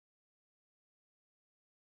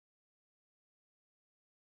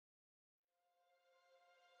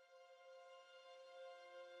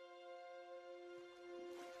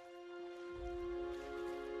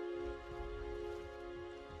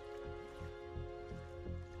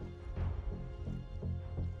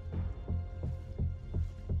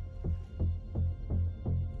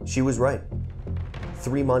She was right.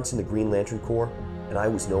 3 months in the Green Lantern Corps, and I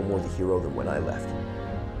was no more the hero than when I left.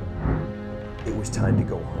 It was time to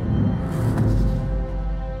go home.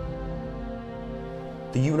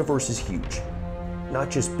 The universe is huge. Not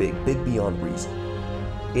just big, big beyond reason.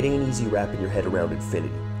 It ain't easy wrapping your head around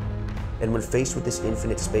infinity. And when faced with this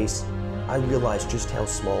infinite space, I realized just how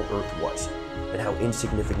small Earth was, and how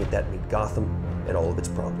insignificant that made Gotham and all of its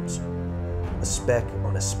problems. A speck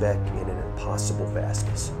on a speck in an impossible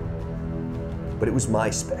vastness. But it was my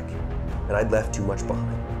speck, and I'd left too much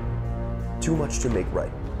behind. Too much to make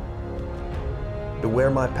right. Beware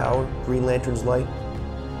my power, Green Lantern's light?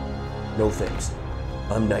 No thanks.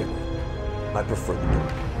 I'm Nightwing. I prefer the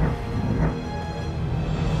dark.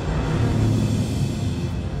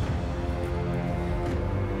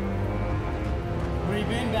 Where you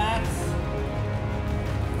been, Bats?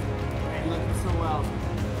 Ain't looking so well.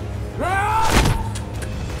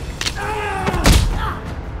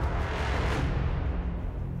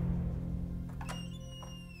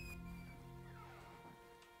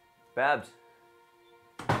 Babs.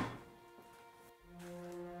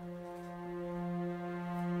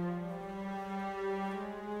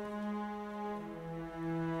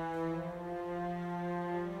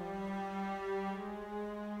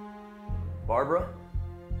 Barbara?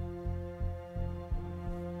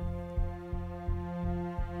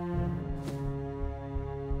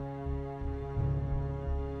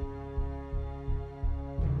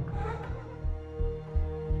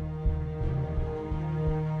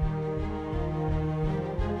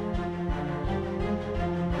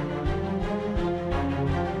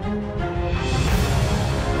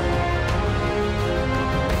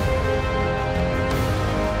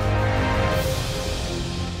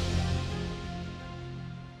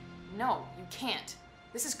 No, you can't.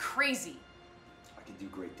 This is crazy. I can do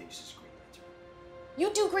great things as Green Lantern.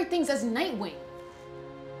 You do great things as Nightwing.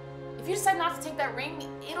 If you decide not to take that ring,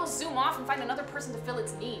 it'll zoom off and find another person to fill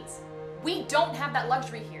its needs. We don't have that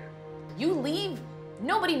luxury here. You leave,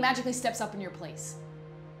 nobody magically steps up in your place.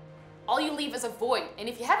 All you leave is a void, and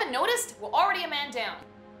if you haven't noticed, we're already a man down.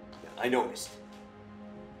 Yeah, I noticed.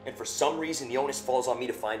 And for some reason, the onus falls on me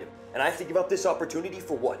to find him. And I have to give up this opportunity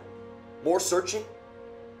for what? More searching?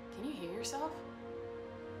 Can you hear yourself?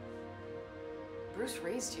 Bruce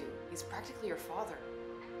raised you. He's practically your father.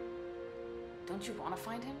 Don't you want to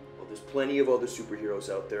find him? Well, there's plenty of other superheroes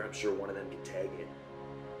out there. I'm sure one of them can tag in.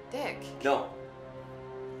 Dick. No.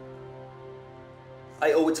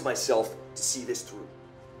 I owe it to myself to see this through.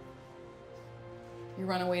 You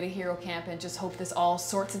run away to hero camp and just hope this all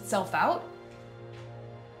sorts itself out?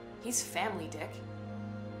 He's family, Dick.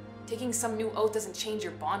 Taking some new oath doesn't change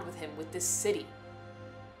your bond with him, with this city.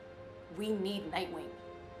 We need Nightwing.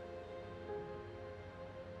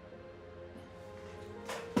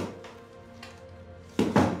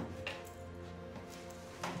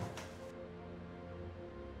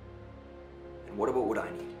 And what about what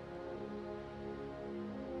I need?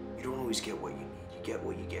 You don't always get what you need. You get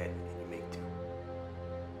what you get, and you make do.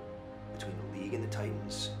 Between the League and the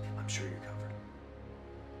Titans, I'm sure you're covered.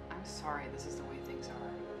 I'm sorry this is the way things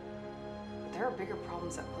are. But there are bigger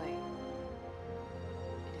problems at play.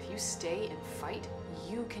 And if you stay and fight,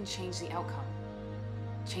 you can change the outcome.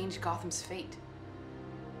 Change Gotham's fate.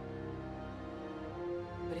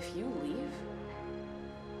 But if you leave,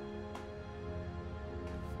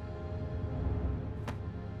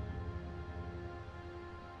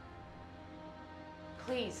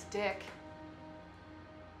 please, Dick.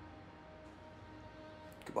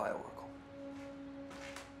 Goodbye, Oracle.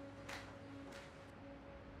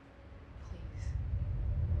 Please.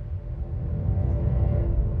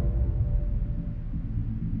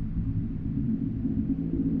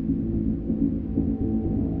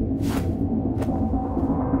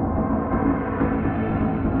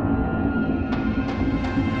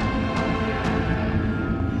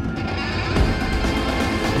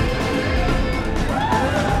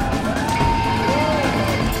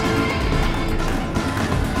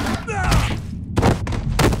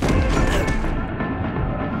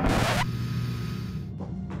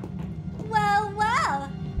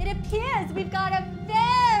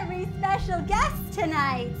 Guest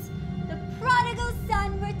tonight. The prodigal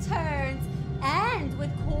son returns, and with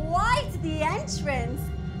quite the entrance.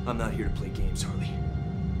 I'm not here to play games, Harley.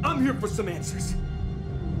 I'm here for some answers.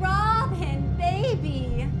 Robin,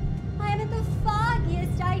 baby, I haven't the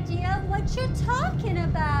foggiest idea of what you're talking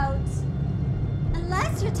about.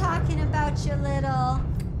 Unless you're talking about your little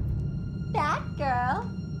Batgirl.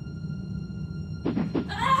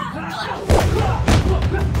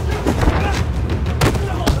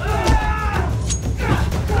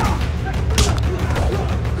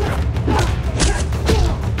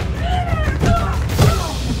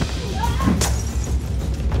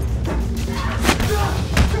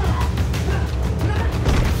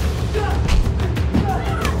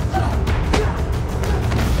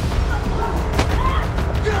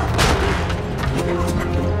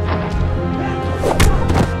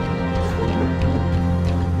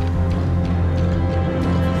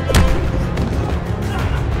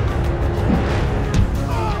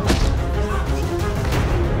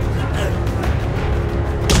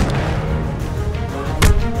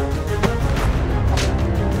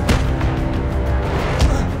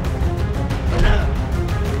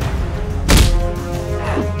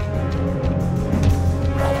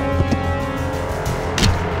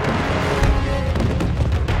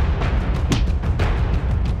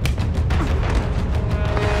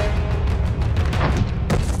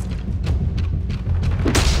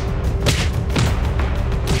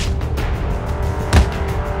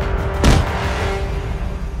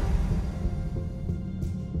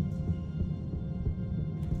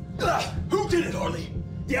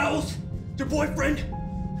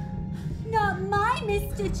 Not my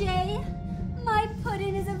Mr. J. My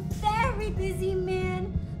Puddin' is a very busy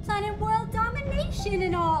man, planning world domination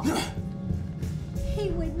and all. He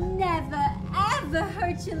would never, ever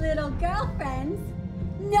hurt your little girlfriends.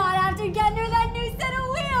 Not after getting her that new set of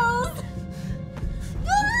wheels.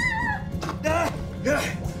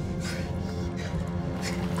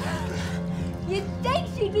 You'd think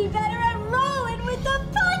she'd be better at rolling with the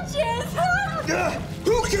punches.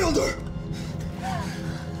 Who killed her?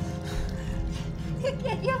 You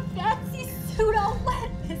get your fancy suit all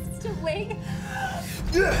wet, Mr. Wing.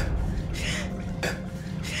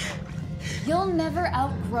 You'll never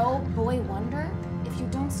outgrow Boy Wonder if you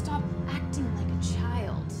don't stop acting like a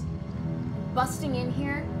child. Busting in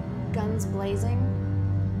here, guns blazing,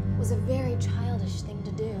 was a very childish thing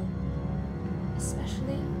to do.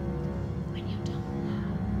 Especially when you don't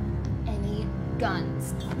have any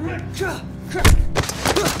guns.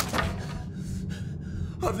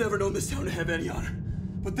 I've never known this town to have any honor.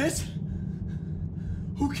 But this?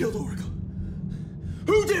 Who killed Oracle?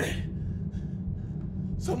 Who did it?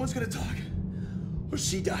 Someone's gonna talk, or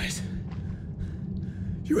she dies.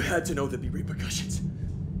 You had to know there'd be repercussions.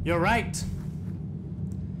 You're right.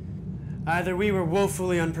 Either we were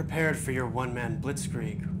woefully unprepared for your one-man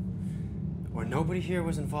blitzkrieg, or nobody here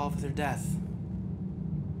was involved with her death.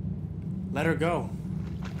 Let her go,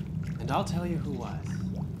 and I'll tell you who was.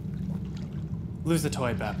 Lose the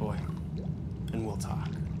toy, Bat Boy, and we'll talk.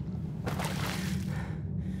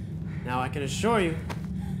 Now I can assure you,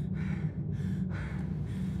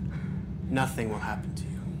 nothing will happen to you.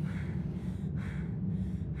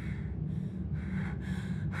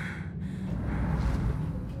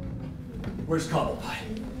 Where's Campbell?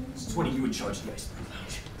 It's 20 you in charge of the Iceberg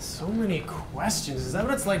Lounge. So many questions. Is that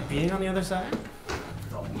what it's like being on the other side? I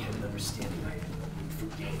thought we had an understanding. I need for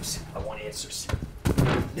games. I want answers.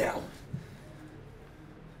 Now.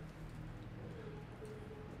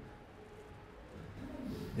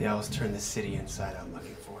 The Owls turned the city inside out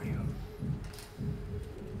looking for you.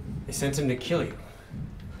 They sent him to kill you.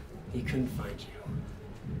 He couldn't find you.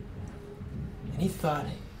 And he thought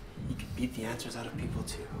he could beat the answers out of people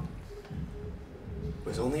too. It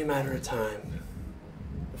was only a matter of time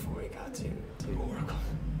before he got to Oracle.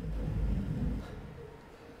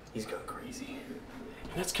 He's gone crazy.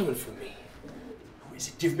 And that's coming from me. Who is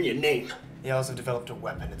it? Give me a name. The Owls have developed a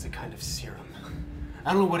weapon. It's a kind of serum.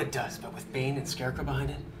 I don't know what it does, but with Payne and Scarecrow behind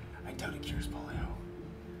it, I doubt it cures polio.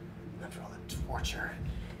 And after all the torture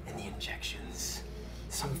and the injections,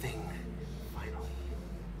 something finally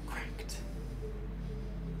cracked.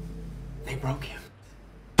 They broke him.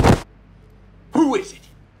 Who is it?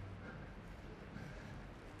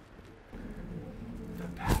 The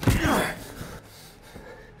Batman.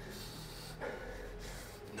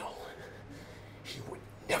 No. He would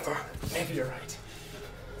never. Maybe you're right.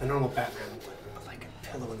 The normal Batman would, but like a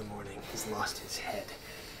pillow in the morning, he's lost his head.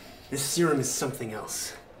 This serum is something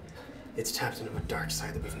else. It's tapped into a dark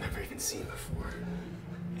side that we've never even seen before.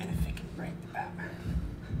 And if it can break the Batman.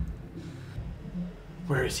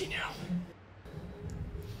 Where is he now?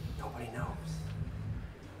 Nobody knows.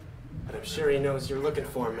 But I'm sure he knows you're looking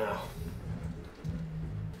for him now.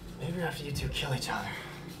 Maybe after you two kill each other,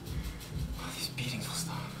 all these beatings will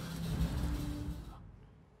stop.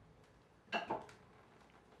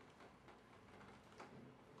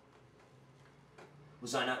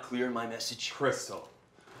 Was I not clear in my message? Crystal.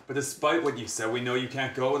 But despite what you said, we know you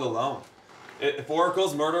can't go it alone. If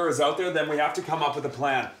Oracle's murderer is out there, then we have to come up with a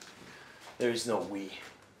plan. There is no we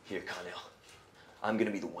here, Connell. I'm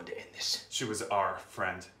gonna be the one to end this. She was our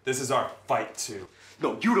friend. This is our fight, too.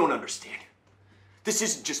 No, you don't understand. This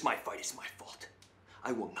isn't just my fight, it's my fault.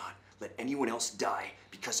 I will not let anyone else die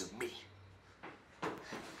because of me.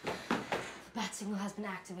 Bat signal has been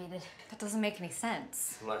activated. That doesn't make any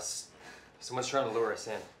sense. Unless someone's trying to lure us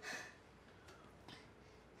in.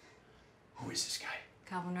 Who is this guy?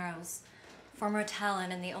 Calvin Rose, former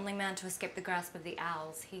Talon and the only man to escape the grasp of the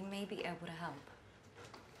Owls. He may be able to help.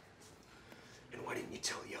 And why didn't you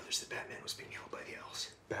tell the others that Batman was being held by the Owls?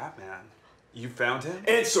 Batman? You found him?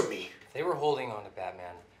 Answer me! If they were holding on to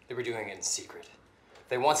Batman, they were doing it in secret. If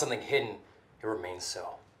they want something hidden, it remains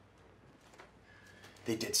so.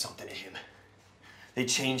 They did something to him. They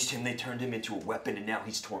changed him, they turned him into a weapon, and now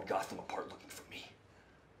he's torn Gotham apart looking for me.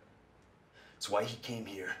 It's why he came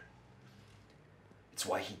here. It's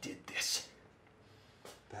why he did this.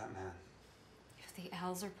 Batman. If the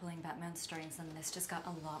Owls are pulling Batman's strings, then this just got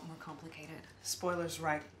a lot more complicated. Spoiler's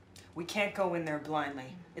right. We can't go in there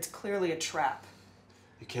blindly. It's clearly a trap.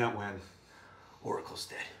 You can't win. Oracle's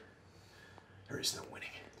dead. There is no winning.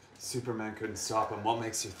 Superman couldn't stop him. What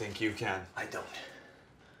makes you think you can? I don't.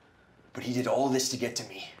 But he did all this to get to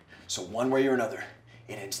me, So one way or another,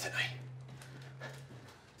 it ends tonight.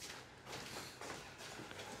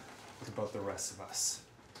 What about the rest of us?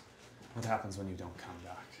 What happens when you don't come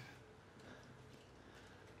back?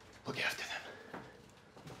 Look after them.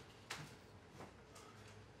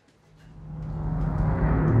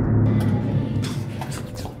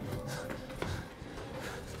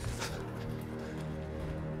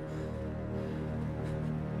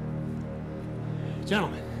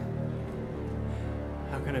 Gentlemen,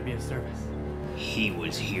 how can I be of service? He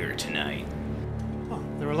was here tonight. Oh,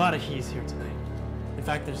 there were a lot of he's here tonight. In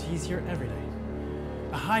fact, there's he's here every night.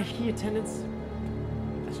 A high he attendance,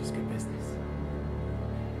 that's just good business.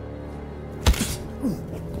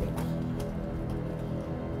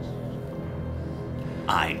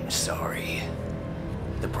 I'm sorry.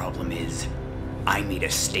 The problem is, I made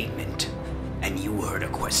a statement, and you heard a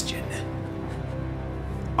question.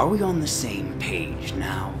 Are we on the same page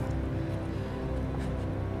now?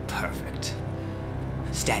 Perfect.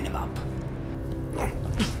 Stand him up.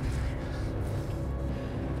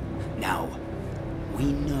 Now,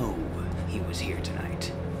 we know he was here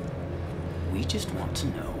tonight. We just want to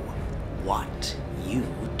know what you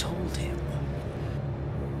told him.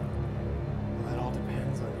 Well, that all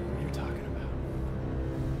depends on who you're talking about.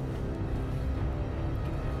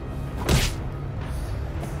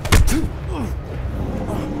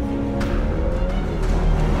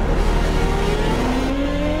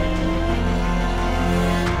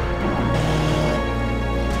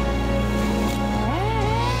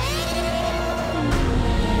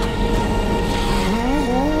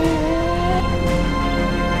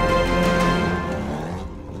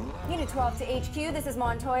 Unit 12 to HQ, this is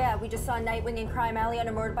Montoya. We just saw Nightwing in Crime Alley on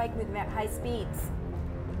a motorbike moving at high speeds.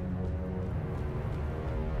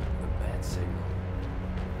 A bad signal.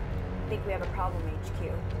 I think we have a problem,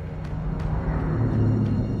 HQ.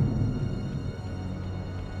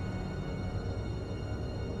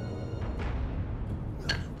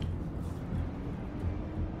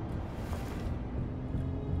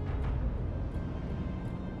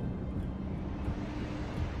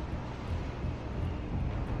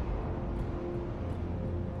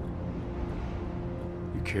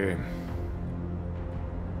 You came.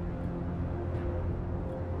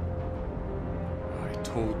 I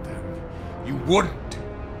told them you wouldn't.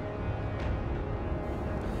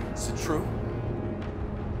 Is it true?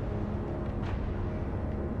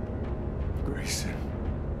 Grayson,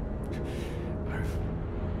 I've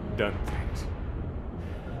done things.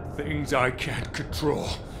 Things I can't control.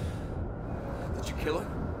 Did you kill her?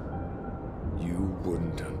 You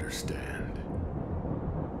wouldn't understand.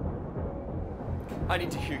 I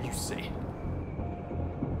need to hear you say it.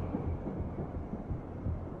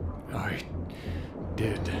 I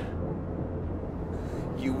did.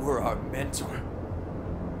 You were our mentor.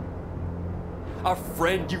 Our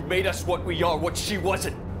friend. You made us what we are, what she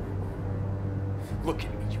wasn't. Look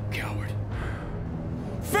at me, you coward.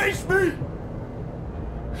 Face me!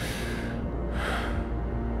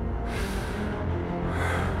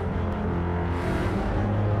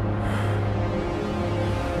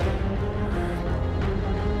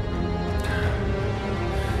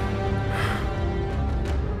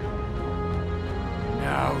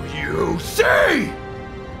 Now you see!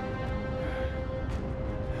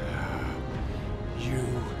 You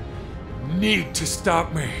need to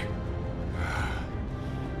stop me.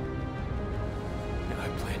 And I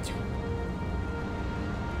plan to.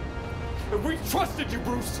 And we trusted you,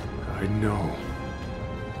 Bruce! I know.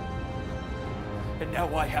 And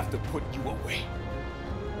now I have to put you away.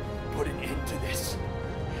 Put an end to this.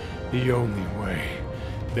 The only way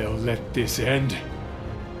they'll let this end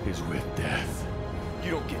is with death. You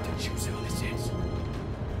don't get to choose how this ends.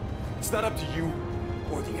 It's not up to you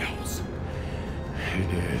or the owls.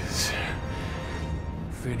 It is.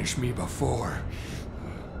 Finish me before.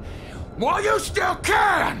 While you still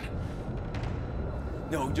can!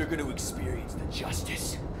 No, you're going to experience the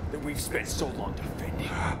justice that we've spent so long defending.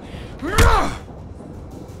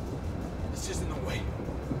 This isn't the way.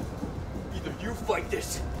 Either you fight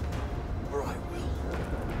this, or I will.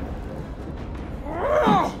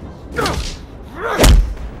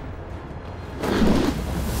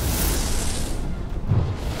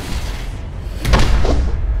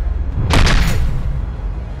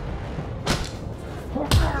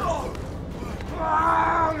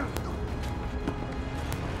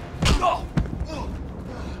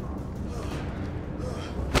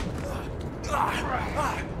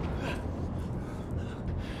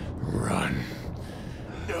 Run.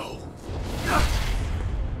 No.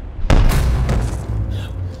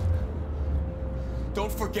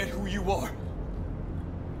 Don't forget who you are.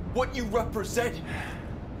 What you represent.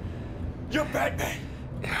 You're Batman.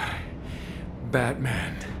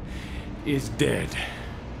 Batman is dead.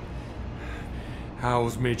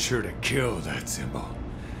 Howells made sure to kill that symbol.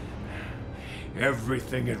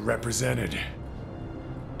 Everything it represented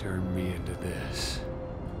turned me into this.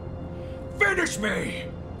 Finish me!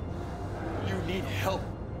 You need help.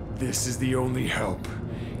 This is the only help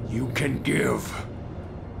you can give.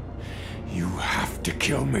 You have to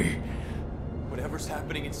kill me. Whatever's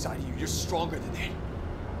happening inside of you, you're stronger than it.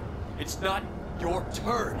 It's not your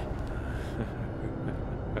turn.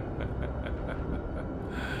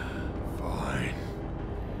 Fine.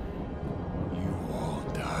 You all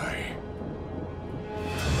die.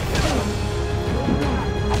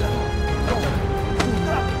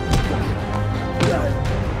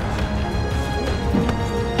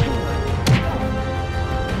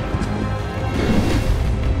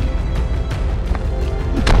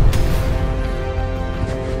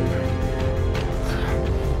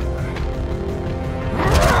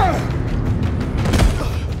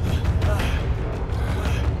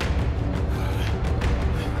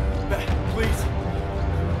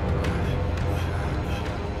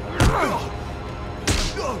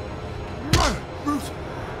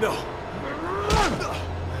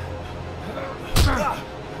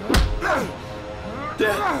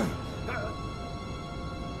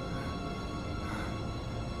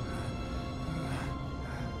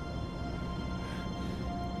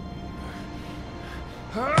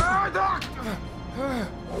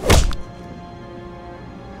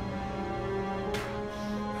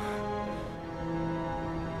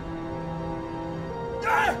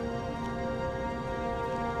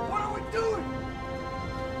 What are we doing?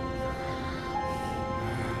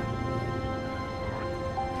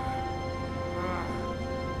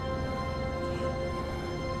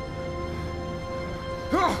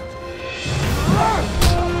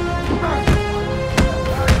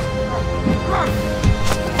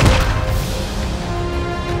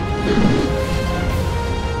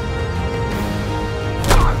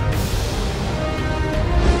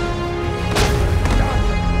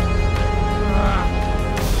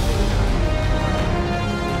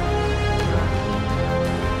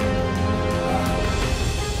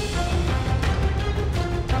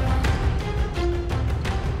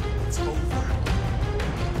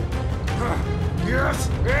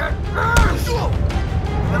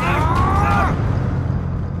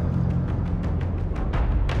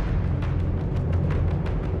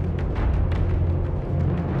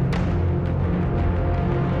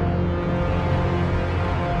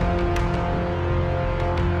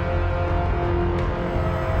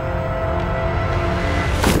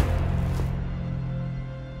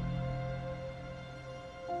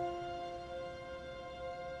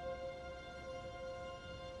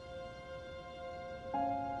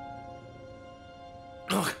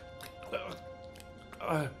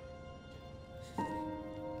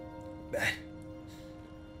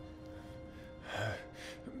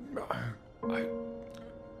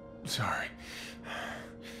 Sorry.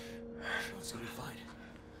 It's gonna be fine.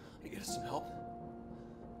 You get us some help.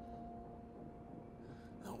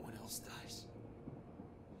 No one else dies.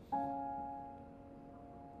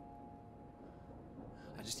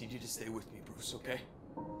 I just need you to stay with me, Bruce, okay?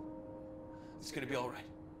 It's gonna be all right.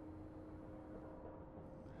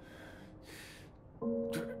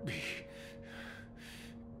 Be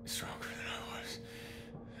stronger than I was.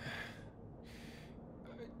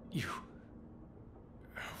 You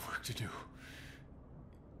have work to do.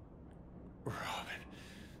 Robin.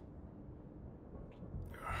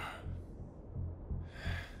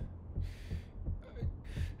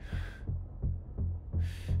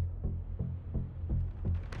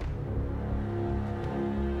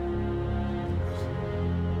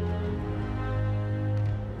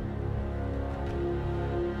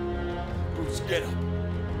 Bruce, get up.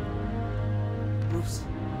 Bruce.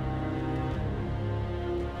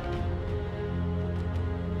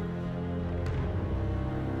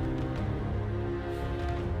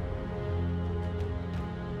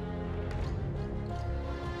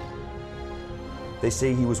 They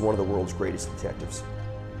say he was one of the world's greatest detectives.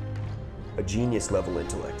 A genius-level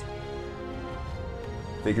intellect.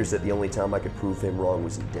 Figures that the only time I could prove him wrong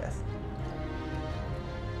was in death.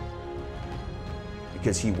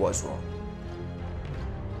 Because he was wrong.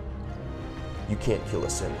 You can't kill a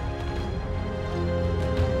sinner.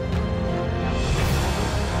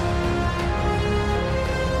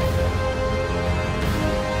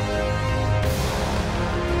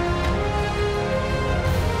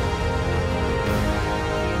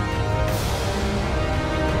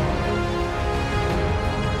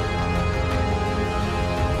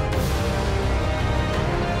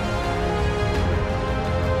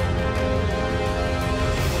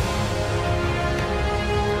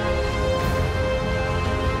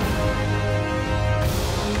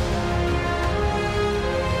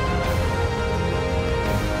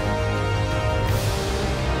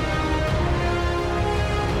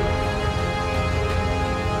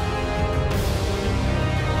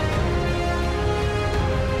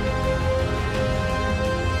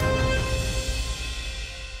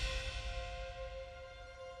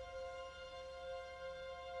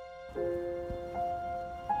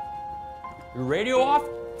 Your radio off?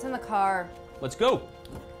 It's in the car. Let's go.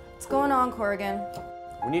 What's going on, Corrigan?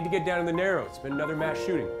 We need to get down in the Narrow. It's been another mass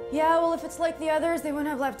shooting. Yeah, well, if it's like the others, they wouldn't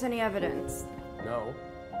have left any evidence. No,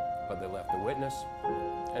 but they left a witness.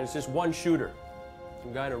 And it's just one shooter.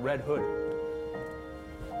 Some guy in a red hood.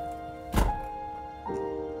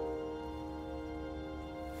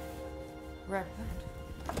 Red hood?